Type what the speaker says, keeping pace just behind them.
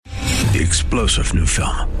The explosive new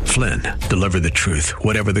film, Flynn, deliver the truth,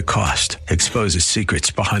 whatever the cost, exposes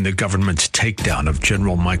secrets behind the government's takedown of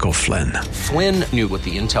General Michael Flynn. Flynn knew what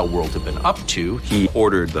the intel world had been up to. He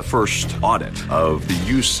ordered the first audit of the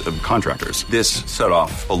use of contractors. This set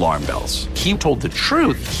off alarm bells. He told the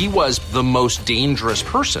truth. He was the most dangerous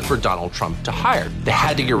person for Donald Trump to hire. They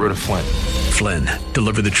had to get rid of Flynn. Flynn,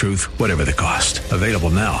 deliver the truth, whatever the cost. Available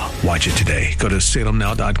now. Watch it today. Go to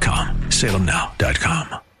salemnow.com.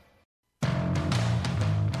 salemnow.com.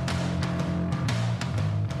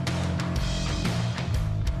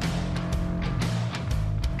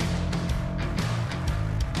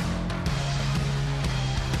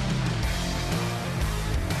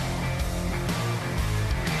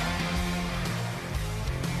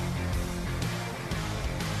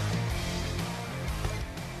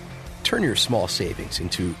 Turn your small savings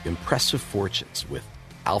into impressive fortunes with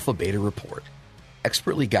Alpha Beta Report.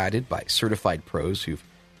 Expertly guided by certified pros who've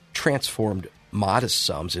transformed modest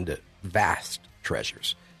sums into vast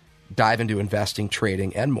treasures. Dive into investing,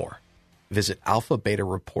 trading, and more. Visit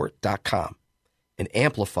alphabetareport.com and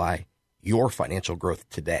amplify your financial growth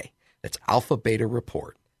today. That's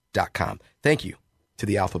alphabetareport.com. Thank you to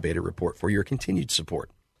the Alpha Beta Report for your continued support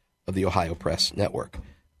of the Ohio Press Network.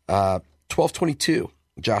 1222.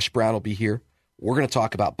 Josh Brown will be here. We're going to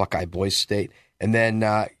talk about Buckeye Boys State. And then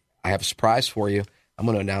I have a surprise for you. I'm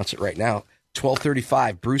going to announce it right now.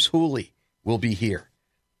 12:35, Bruce Hooley will be here.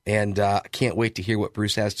 And I can't wait to hear what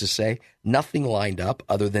Bruce has to say. Nothing lined up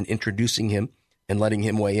other than introducing him and letting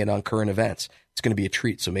him weigh in on current events. It's going to be a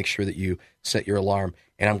treat, so make sure that you set your alarm.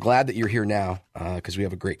 And I'm glad that you're here now because we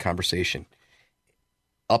have a great conversation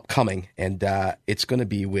upcoming. And it's going to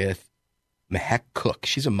be with Mehek Cooke.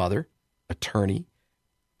 She's a mother, attorney,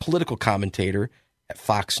 political commentator at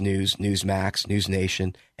Fox News, Newsmax, News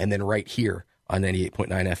Nation, and then right here on 98.9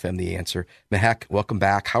 FM, The Answer. Mehek, welcome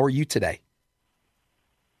back. How are you today?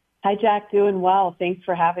 Hi, Jack. Doing well. Thanks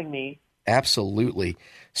for having me. Absolutely.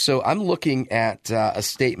 So I'm looking at a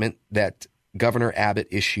statement that Governor Abbott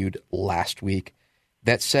issued last week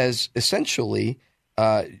that says essentially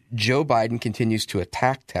Joe Biden continues to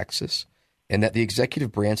attack Texas and that the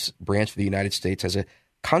executive branch of the United States has a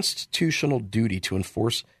constitutional duty to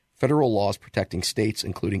enforce federal laws protecting states,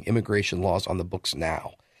 including immigration laws on the books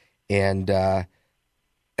now. And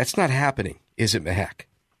that's not happening, is it, Mehek?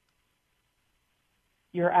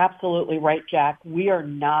 You're absolutely right, Jack. We are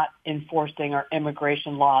not enforcing our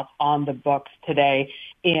immigration laws on the books today.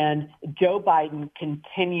 And Joe Biden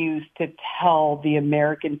continues to tell the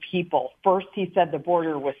American people. First, he said the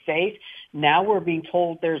border was safe. Now we're being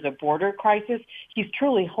told there's a border crisis. He's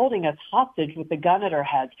truly holding us hostage with a gun at our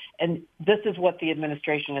heads. And this is what the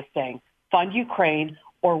administration is saying. Fund Ukraine,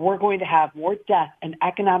 or we're going to have more death and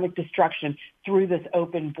economic destruction through this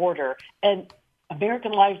open border. And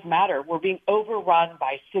American lives matter. We're being overrun in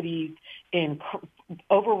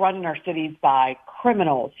our cities by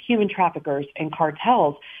criminals, human traffickers, and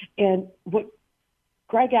cartels. And what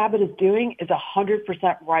Greg Abbott is doing is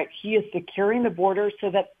 100% right. He is securing the border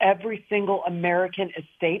so that every single American is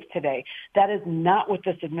safe today. That is not what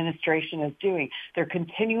this administration is doing. They're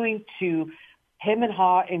continuing to hem and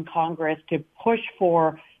haw in Congress to push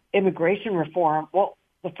for immigration reform. Well,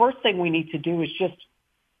 the first thing we need to do is just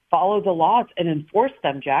follow the laws and enforce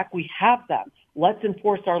them, Jack. We have them. Let's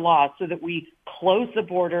enforce our laws so that we close the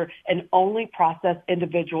border and only process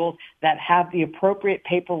individuals that have the appropriate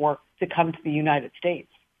paperwork to come to the United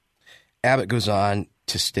States. Abbott goes on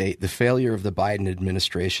to state the failure of the Biden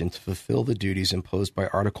administration to fulfill the duties imposed by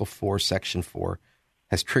Article 4, Section 4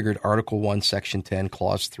 has triggered Article 1, Section 10,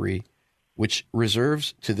 Clause 3, which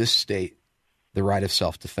reserves to this state the right of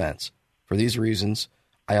self-defense. For these reasons,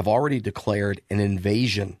 I have already declared an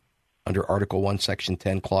invasion under Article 1, Section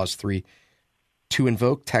 10, Clause 3 to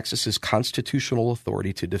invoke Texas's constitutional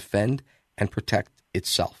authority to defend and protect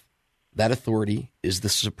itself. That authority is the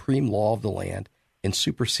supreme law of the land and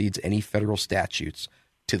supersedes any federal statutes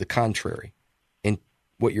to the contrary. And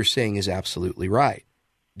what you're saying is absolutely right.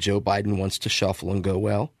 Joe Biden wants to shuffle and go,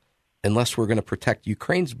 well, unless we're going to protect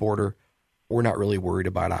Ukraine's border, we're not really worried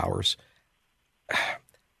about ours.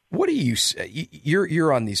 What do you say?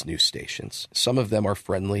 You're on these news stations. Some of them are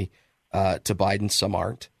friendly to Biden, some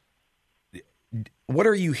aren't. What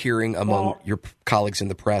are you hearing among your colleagues in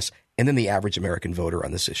the press and then the average American voter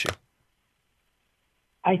on this issue?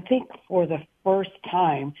 I think for the first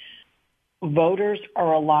time, voters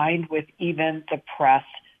are aligned with even the press.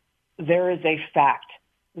 There is a fact.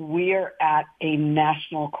 We are at a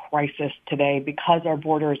national crisis today because our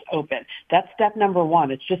border is open. That's step number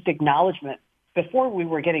one. It's just acknowledgement before we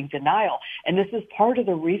were getting denial. And this is part of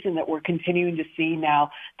the reason that we're continuing to see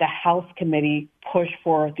now the House committee push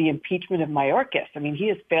for the impeachment of Mayorkas. I mean, he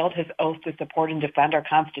has failed his oath to support and defend our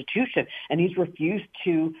Constitution, and he's refused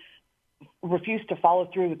to follow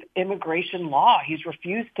through with immigration law. He's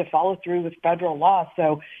refused to follow through with federal law.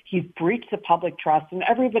 So he's breached the public trust. And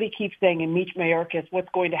everybody keeps saying, impeach Mayorkas, what's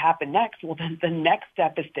going to happen next? Well, then the next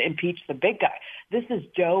step is to impeach the big guy. This is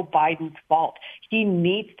Joe Biden's fault. He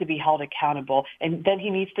needs to be held accountable, and then he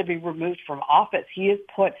needs to be removed from office. He has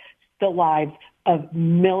put the lives of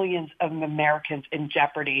millions of Americans in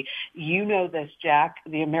jeopardy. You know this, Jack.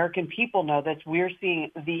 The American people know this. We're seeing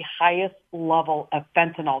the highest level of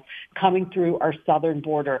fentanyl coming through our southern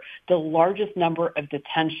border, the largest number of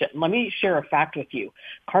detention. Let me share a fact with you.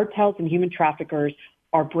 Cartels and human traffickers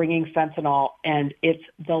are bringing fentanyl, and it's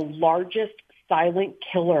the largest silent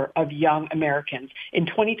killer of young Americans. In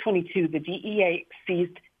 2022, the DEA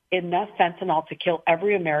seized enough fentanyl to kill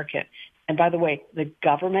every American. And by the way, the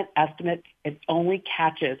government estimates it only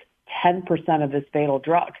catches 10% of this fatal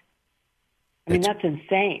drug. I mean, that's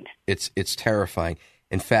insane. It's terrifying.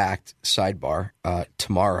 In fact, sidebar,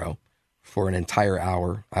 tomorrow for an entire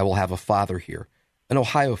hour, I will have a father here, an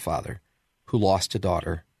Ohio father who lost a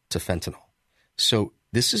daughter to fentanyl. So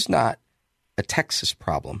this is not a Texas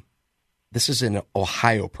problem. This is an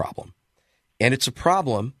Ohio problem. And it's a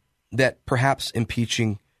problem that perhaps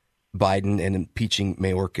impeaching Biden and impeaching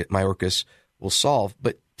Mayorkas will solve.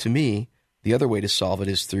 But to me, the other way to solve it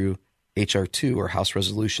is through H.R. 2 or House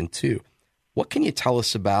Resolution 2. What can you tell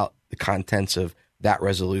us about the contents of that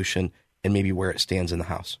resolution and maybe where it stands in the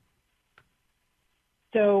House?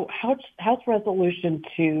 So House Resolution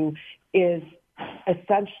 2 is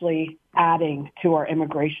essentially adding to our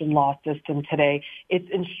immigration law system today. It's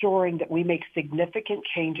ensuring that we make significant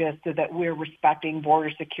changes so that we're respecting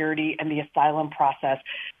border security and the asylum process.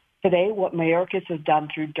 Today, what Mayorkas has done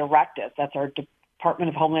through directives, that's our Department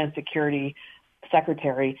of Homeland Security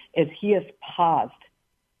secretary, is he has paused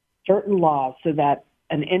certain laws so that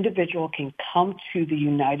an individual can come to the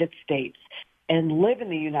United States and live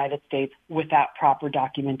in the United States without proper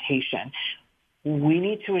documentation. We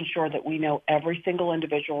need to ensure that we know every single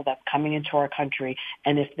individual that's coming into our country,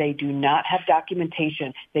 and if they do not have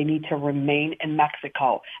documentation, they need to remain in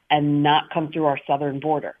Mexico and not come through our southern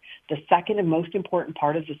border. The second and most important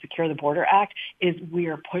part of the Secure the Border Act is we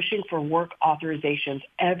are pushing for work authorizations.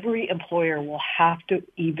 Every employer will have to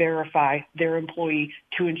e-verify their employee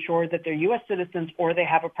to ensure that they're U.S. citizens or they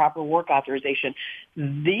have a proper work authorization.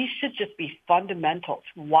 These should just be fundamentals.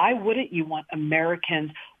 Why wouldn't you want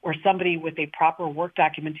Americans or somebody with a proper work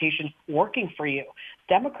documentation working for you?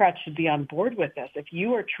 Democrats should be on board with this. If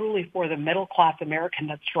you are truly for the middle-class American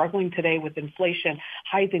that's struggling today with inflation,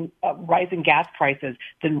 rising gas prices,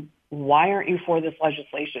 then why aren't you for this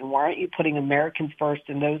legislation? Why aren't you putting Americans first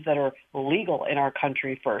and those that are legal in our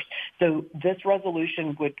country first? So this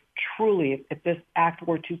resolution would truly, if this act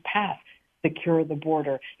were to pass, secure the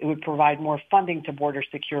border. It would provide more funding to border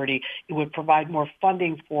security. It would provide more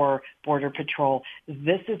funding for Border Patrol.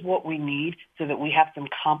 This is what we need so that we have some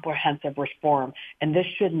comprehensive reform. And this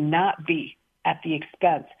should not be at the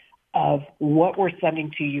expense of what we're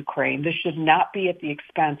sending to Ukraine. This should not be at the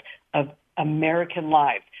expense of American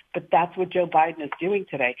lives. But that's what Joe Biden is doing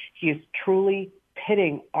today. He is truly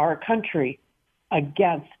pitting our country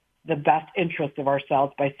against the best interests of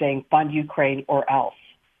ourselves by saying fund Ukraine or else.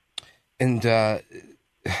 And do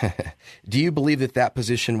you believe that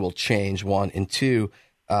position will change, one? And two,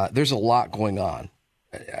 there's a lot going on.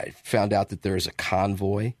 I found out that there's a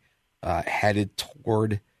convoy headed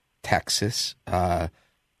toward Texas.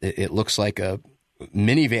 It looks like a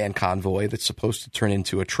minivan convoy that's supposed to turn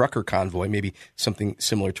into a trucker convoy, maybe something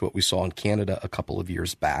similar to what we saw in Canada a couple of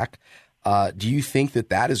years back. Do you think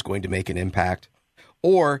that is going to make an impact?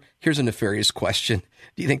 Or here's a nefarious question.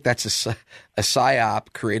 Do you think that's a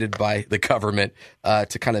psyop created by the government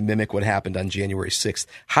to kind of mimic what happened on January 6th?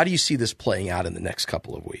 How do you see this playing out in the next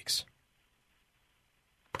couple of weeks?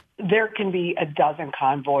 There can be a dozen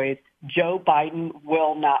convoys. Joe Biden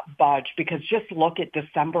will not budge because just look at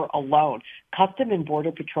December alone. Custom and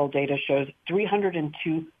Border Patrol data shows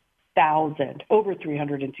over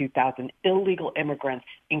 302,000 illegal immigrants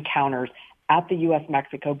encounters at the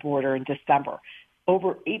U.S.-Mexico border in December.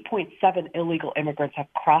 Over 8.7 illegal immigrants have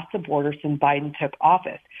crossed the border since Biden took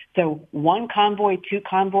office. So one convoy, two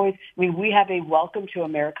convoys. I mean, we have a welcome to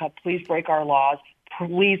America. Please break our laws.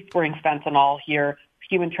 Please bring fentanyl here,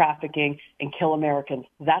 human trafficking, and kill Americans.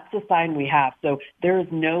 That's the sign we have. So there is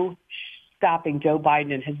no stopping Joe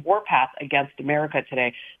Biden and his warpath against America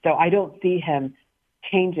today. So I don't see him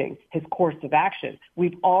changing his course of action.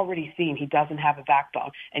 We've already seen he doesn't have a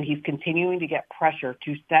backbone, and he's continuing to get pressure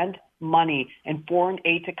to send money and foreign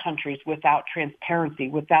aid to countries without transparency,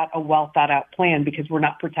 without a well-thought-out plan, because we're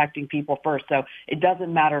not protecting people first. So it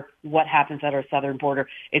doesn't matter what happens at our southern border.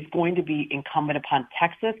 It's going to be incumbent upon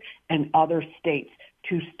Texas and other states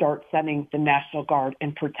to start sending the National Guard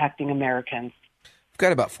and protecting Americans. We've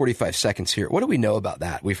got about 45 seconds here. What do we know about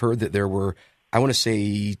that? We've heard that there were, I want to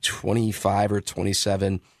say 25 or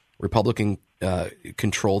 27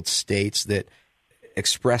 Republican-controlled states that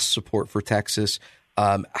expressed support for Texas.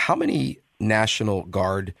 How many National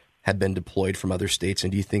Guard have been deployed from other states, and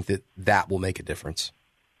do you think that that will make a difference?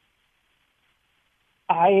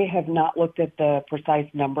 I have not looked at the precise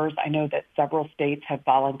numbers. I know that several states have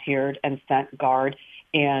volunteered and sent Guard,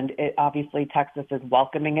 and obviously Texas is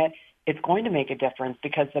welcoming it. It's going to make a difference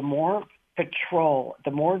because the more patrol, the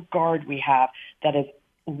more Guard we have that is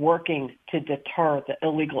working to deter the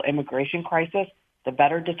illegal immigration crisis, the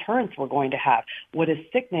better deterrence we're going to have. What is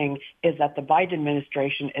sickening is that the Biden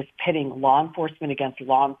administration is pitting law enforcement against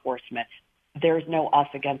law enforcement. There's no us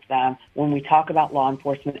against them. When we talk about law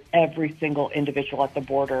enforcement, every single individual at the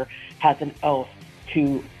border has an oath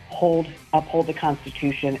to uphold the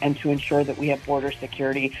Constitution and to ensure that we have border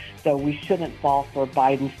security. So we shouldn't fall for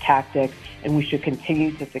Biden's tactics, and we should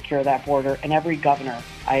continue to secure that border. And every governor,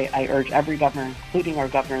 I urge every governor, including our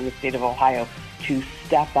governor in the state of Ohio, to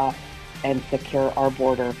step up and secure our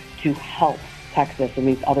border to help Texas and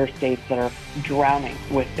these other states that are drowning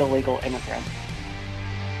with illegal immigrants.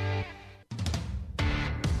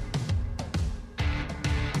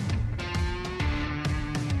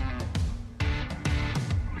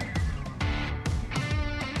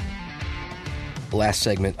 Last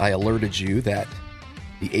segment, I alerted you that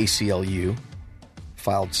the ACLU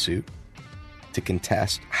filed suit to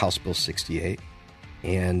contest House Bill 68,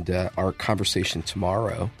 and our conversation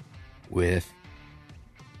tomorrow with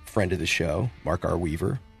friend of the show, Mark R.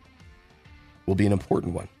 Weaver, will be an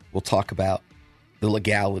important one. We'll talk about the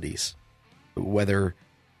legalities, whether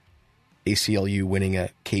ACLU winning a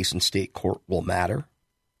case in state court will matter,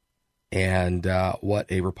 and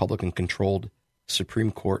what a Republican-controlled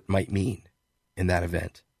Supreme Court might mean in that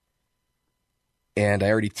event. And I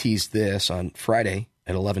already teased this on Friday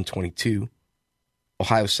at 11:22.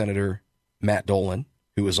 Ohio Senator Matt Dolan,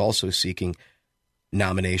 who is also seeking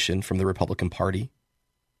nomination from the Republican Party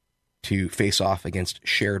to face off against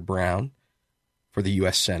Sherrod Brown for the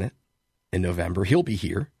U.S. Senate in November. He'll be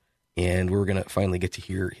here, and we're going to finally get to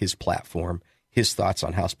hear his platform, his thoughts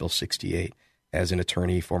on House Bill 68 as an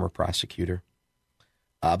attorney, former prosecutor.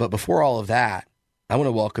 But before all of that, I want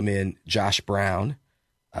to welcome in Josh Brown.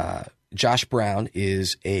 Josh Brown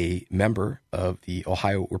is a member of the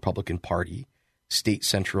Ohio Republican Party State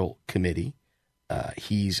Central Committee.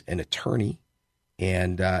 He's an attorney,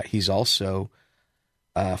 and he's also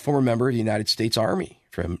a former member of the United States Army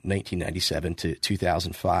from 1997 to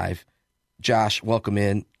 2005. Josh, welcome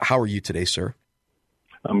in. How are you today, sir?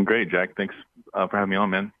 I'm great, Jack. Thanks for having me on,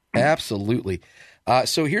 man. Absolutely.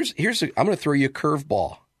 So I'm going to throw you a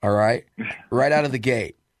curveball. All right, right out of the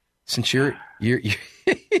gate. Since you're you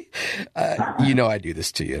know I do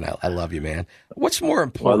this to you, and I love you, man. What's more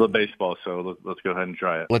important? Well, I love baseball, so let's go ahead and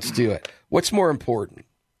try it. Let's do it. What's more important?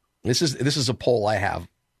 This is a poll I have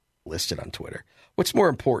listed on Twitter. What's more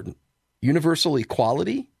important, universal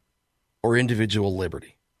equality or individual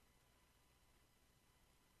liberty?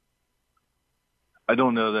 I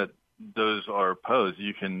don't know that those are opposed.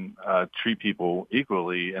 You can treat people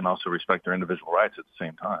equally and also respect their individual rights at the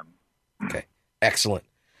same time. Okay, excellent.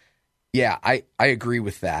 Yeah, I agree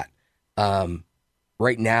with that.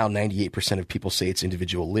 Right now, 98% of people say it's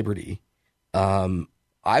individual liberty.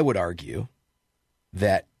 I would argue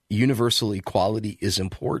that universal equality is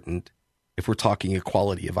important if we're talking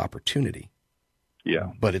equality of opportunity.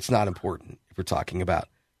 Yeah. But it's not important if we're talking about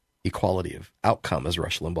equality of outcome, as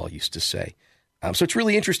Rush Limbaugh used to say. So it's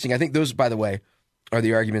really interesting. I think those, by the way, are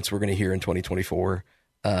the arguments we're going to hear in 2024.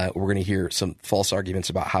 We're going to hear some false arguments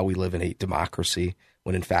about how we live in a democracy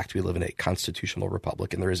when, in fact, we live in a constitutional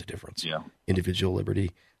republic, and there is a difference. Yeah. Individual liberty.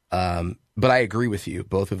 But I agree with you.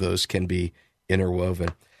 Both of those can be interwoven.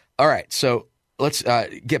 All right, so let's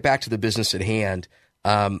get back to the business at hand.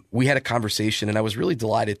 We had a conversation, and I was really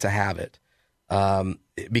delighted to have it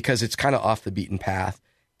because it's kind of off the beaten path,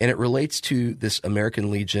 and it relates to this American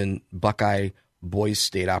Legion Buckeye Boys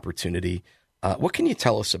State opportunity. What can you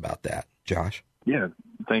tell us about that, Josh? Yeah,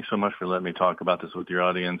 thanks so much for letting me talk about this with your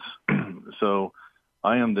audience. So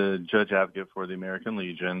I am the judge advocate for the American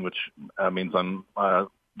Legion, which means I'm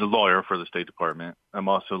the lawyer for the State Department. I'm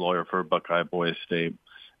also a lawyer for Buckeye Boys State,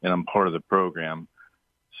 and I'm part of the program.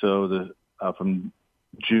 So from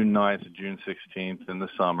June 9th to June 16th in the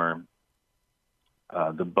summer.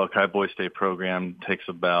 The Buckeye Boy State program takes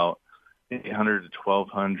about 800 to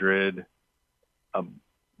 1,200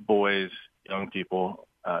 boys, young people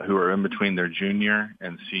who are in between their junior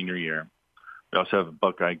and senior year. We also have a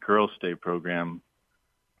Buckeye Girls State program,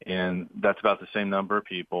 and that's about the same number of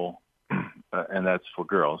people, and that's for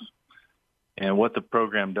girls. And what the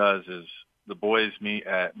program does is the boys meet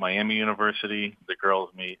at Miami University, the girls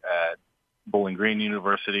meet at Bowling Green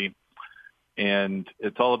University, and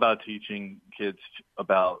it's all about teaching kids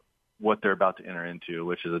about what they're about to enter into,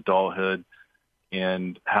 which is adulthood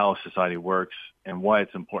and how society works and why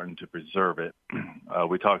it's important to preserve it.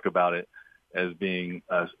 We talk about it as being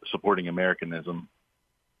supporting Americanism.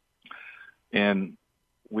 And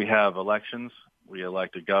we have elections. We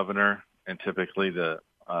elect a governor, and typically the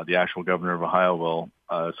actual governor of Ohio will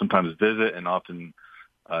sometimes visit and often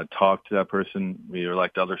talk to that person. We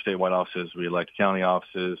elect other statewide offices. We elect county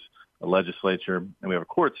offices, a legislature, and we have a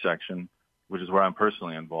court section, which is where I'm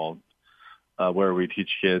personally involved, where we teach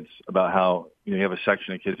kids about how, you have a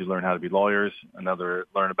section of kids who learn how to be lawyers, another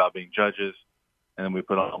learn about being judges, and then we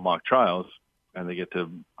put on mock trials, and they get to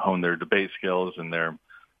hone their debate skills and their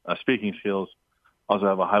speaking skills. Also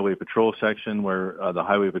have a highway patrol section where the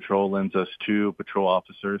highway patrol lends us 2 patrol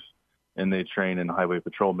officers, and they train in highway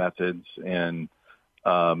patrol methods and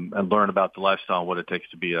learn about the lifestyle and what it takes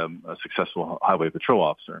to be a successful highway patrol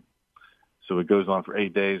officer. So it goes on for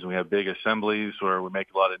 8 days, and we have big assemblies where we make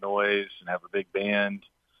a lot of noise and have a big band,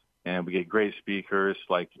 and we get great speakers.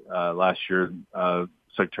 Like last year,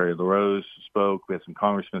 Secretary LaRose spoke. We had some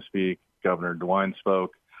congressmen speak. Governor DeWine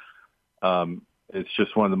spoke. It's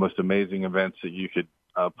just one of the most amazing events that you could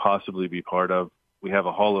possibly be part of. We have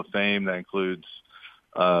a Hall of Fame that includes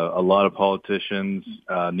a lot of politicians,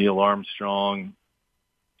 Neil Armstrong,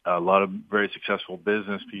 a lot of very successful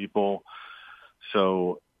business people.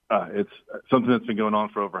 So it's something that's been going on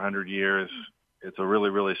for over 100 years. It's a really,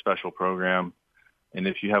 really special program. And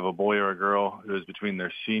if you have a boy or a girl who is between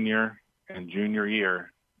their senior and junior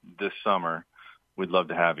year this summer, we'd love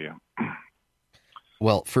to have you.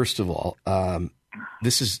 Well, first of all,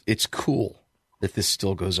 it's cool that this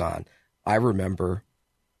still goes on. I remember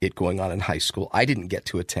it going on in high school. I didn't get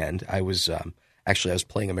to attend. I was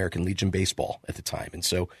playing American Legion baseball at the time. And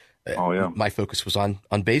so my focus was on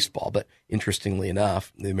baseball. But interestingly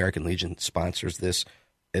enough, the American Legion sponsors this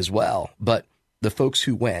as well. But the folks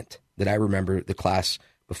who went, that I remember, the class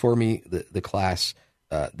before me, the class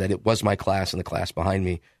that it was my class and the class behind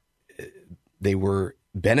me, they were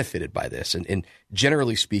benefited by this. And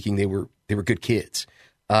generally speaking, they were good kids.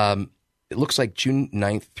 It looks like June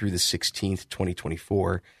 9th through the 16th,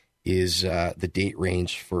 2024 is the date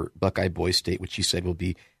range for Buckeye Boys State, which you said will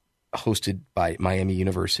be hosted by Miami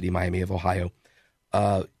University, Miami of Ohio.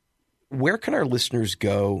 Where can our listeners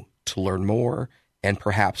go to learn more? And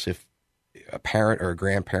perhaps if a parent or a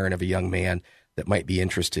grandparent of a young man that might be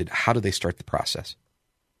interested, how do they start the process?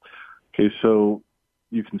 Okay, so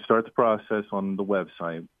you can start the process on the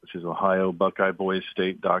website, which is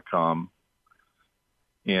ohiobuckeyeboysstate.com.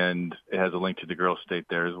 And it has a link to the girls' state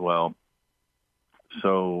there as well.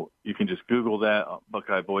 So you can just Google that,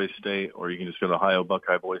 Buckeye Boys State, or you can just go to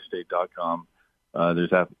ohiobuckeyeboysstate.com.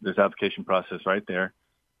 There's application process right there.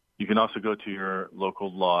 You can also go to your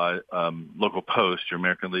local post, your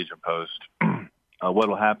American Legion post. What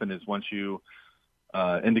will happen is once you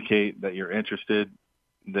indicate that you're interested,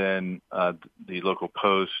 then the local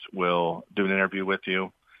post will do an interview with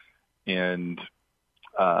you. And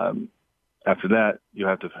after that, you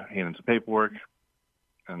have to hand in some paperwork,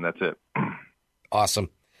 and that's it.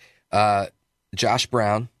 Awesome. Josh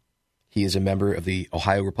Brown, he is a member of the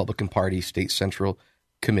Ohio Republican Party State Central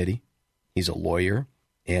Committee. He's a lawyer,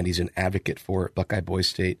 and he's an advocate for Buckeye Boys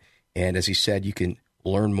State. And as he said, you can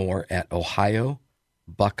learn more at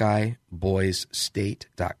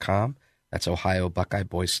ohiobuckeyeboysstate.com. That's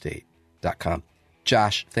ohiobuckeyeboysstate.com.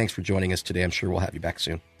 Josh, thanks for joining us today. I'm sure we'll have you back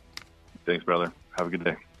soon. Thanks, brother. Have a good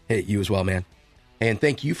day. Hey, you as well, man. And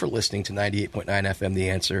thank you for listening to 98.9 FM The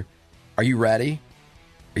Answer. Are you ready?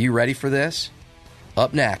 Are you ready for this?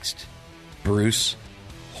 Up next, Bruce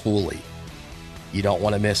Hooley. You don't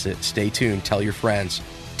want to miss it. Stay tuned. Tell your friends.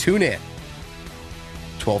 Tune in.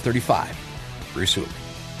 12:35. Bruce Hooley.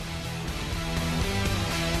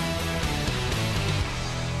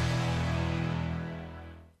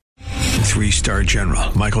 Three-star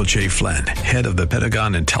General Michael J. Flynn, head of the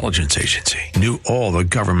Pentagon Intelligence Agency, knew all the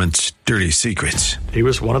government's dirty secrets. He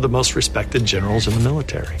was one of the most respected generals in the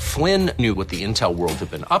military. Flynn knew what the intel world had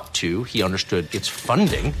been up to. He understood its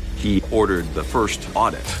funding. He ordered the first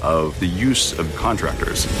audit of the use of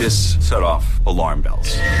contractors. This set off alarm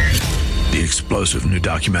bells. The explosive new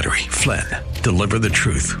documentary, Flynn, Deliver the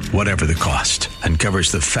Truth, Whatever the Cost,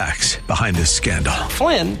 uncovers the facts behind this scandal.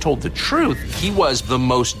 Flynn told the truth. He was the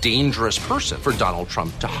most dangerous person for Donald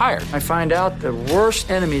Trump to hire. I find out the worst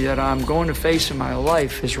enemy that I'm going to face in my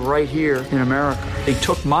life is right here in America. They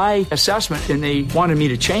took my assessment and they wanted me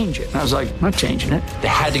to change it. And I was like, I'm not changing it. They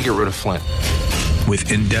had to get rid of Flynn.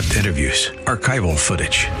 With in-depth interviews, archival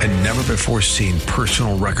footage, and never-before-seen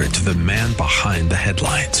personal records of the man behind the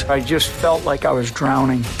headlines. I just felt like I was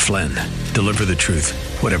drowning. Flynn, Deliver the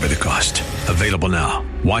Truth, Whatever the Cost. Available now.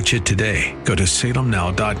 Watch it today. Go to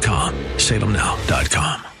salemnow.com.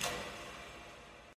 salemnow.com.